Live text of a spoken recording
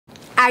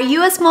Are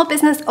you a small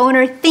business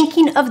owner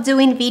thinking of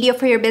doing video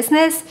for your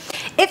business?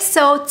 If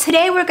so,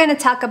 today we're going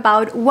to talk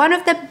about one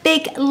of the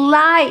big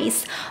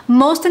lies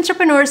most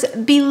entrepreneurs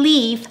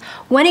believe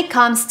when it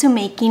comes to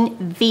making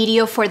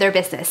video for their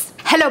business.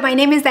 Hello, my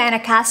name is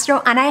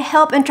Castro and I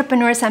help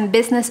entrepreneurs and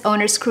business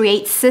owners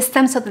create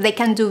systems so that they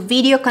can do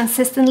video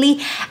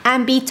consistently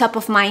and be top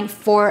of mind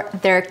for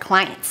their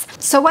clients.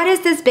 So what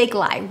is this big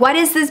lie? What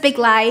is this big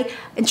lie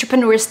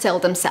entrepreneurs tell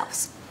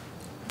themselves?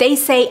 They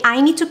say,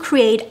 I need to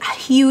create a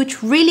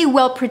huge, really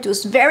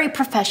well-produced, very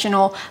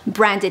professional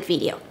branded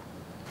video.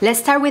 Let's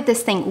start with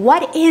this thing.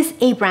 What is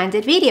a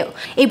branded video?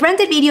 A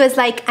branded video is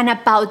like an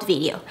about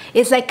video.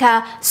 It's like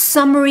a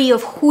summary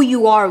of who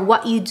you are,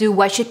 what you do,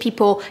 what should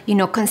people,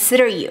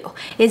 consider you.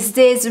 It's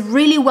this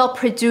really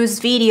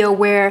well-produced video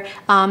where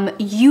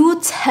you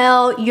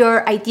tell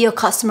your ideal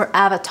customer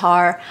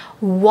avatar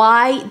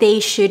why they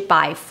should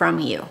buy from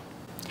you.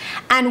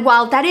 And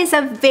while that is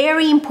a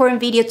very important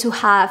video to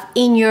have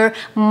in your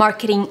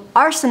marketing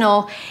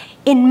arsenal,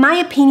 in my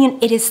opinion,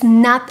 it is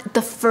not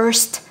the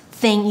first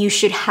thing you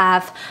should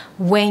have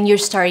when you're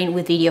starting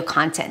with video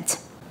content.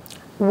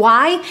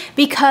 Why?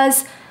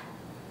 Because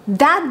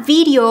that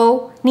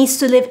video needs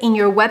to live in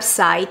your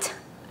website.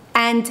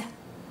 And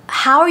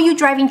how are you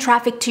driving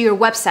traffic to your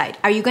website?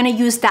 Are you going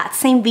to use that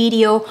same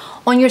video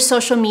on your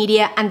social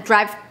media and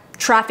drive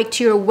traffic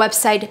to your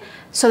website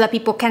so that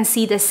people can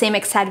see the same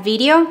exact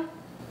video?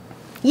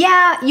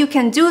 Yeah, you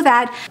can do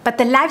that, but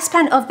the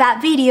lifespan of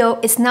that video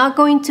is not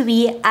going to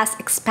be as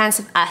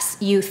expensive as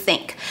you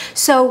think.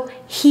 So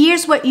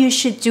here's what you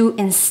should do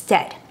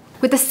instead.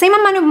 With the same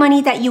amount of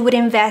money that you would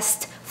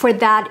invest for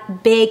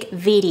that big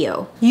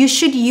video, you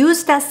should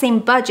use that same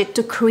budget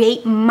to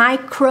create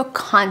micro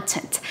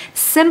content,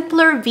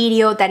 simpler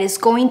video that is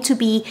going to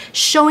be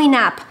showing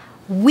up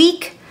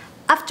week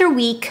after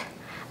week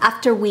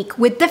after week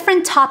with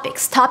different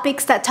topics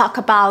that talk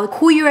about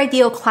who your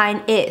ideal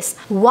client is,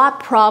 what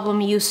problem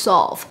you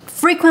solve,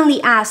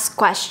 frequently asked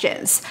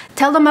questions,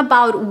 tell them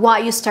about why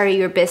you started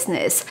your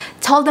business,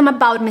 tell them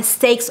about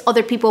mistakes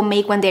other people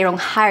make when they don't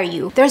hire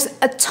you. There's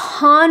a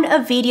ton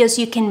of videos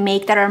you can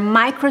make that are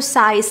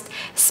micro-sized,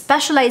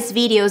 specialized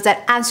videos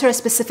that answer a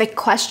specific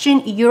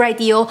question your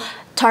ideal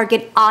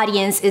target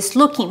audience is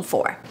looking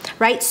for,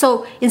 right?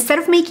 So instead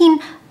of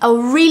making a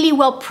really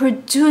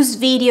well-produced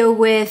video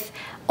with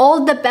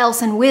all the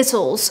bells and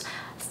whistles,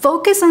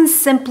 focus on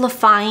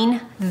simplifying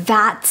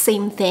that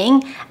same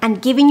thing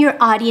and giving your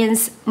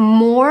audience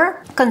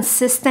more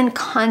consistent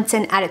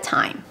content at a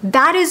time.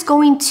 That is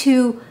going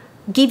to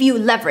give you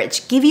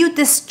leverage, give you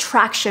this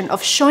traction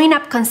of showing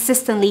up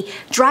consistently,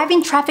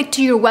 driving traffic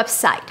to your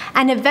website.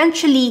 And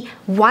eventually,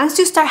 once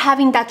you start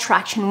having that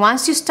traction,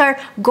 once you start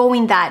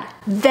going that,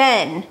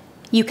 then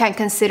you can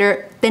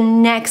consider the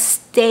next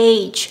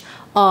stage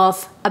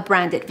of a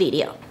branded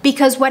video.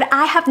 Because what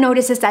I have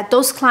noticed is that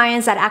those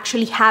clients that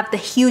actually have the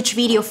huge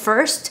video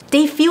first,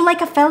 they feel like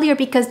a failure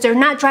because they're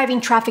not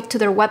driving traffic to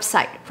their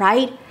website,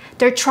 right?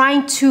 They're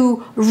trying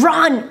to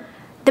run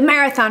the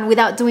marathon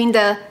without doing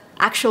the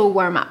actual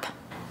warm-up.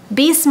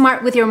 Be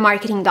smart with your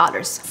marketing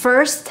dollars.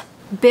 First,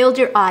 build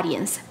your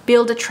audience,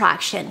 build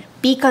attraction,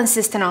 be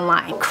consistent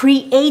online,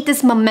 create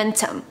this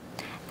momentum,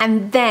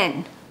 and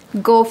then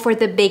go for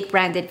the big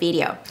branded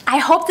video. I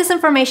hope this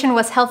information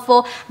was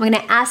helpful. I'm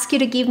gonna ask you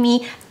to give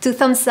me 2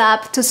 thumbs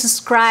up, to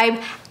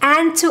subscribe,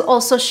 and to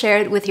also share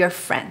it with your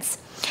friends.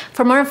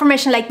 For more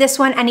information like this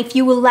one, and if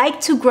you would like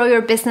to grow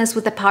your business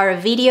with the power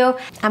of video,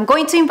 I'm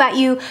going to invite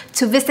you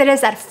to visit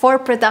us at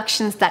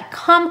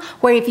 4productions.com,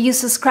 where if you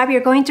subscribe,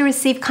 you're going to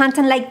receive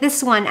content like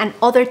this one and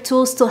other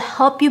tools to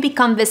help you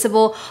become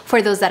visible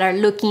for those that are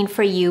looking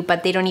for you,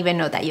 but they don't even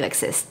know that you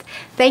exist.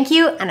 Thank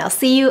you, and I'll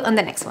see you on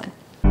the next one.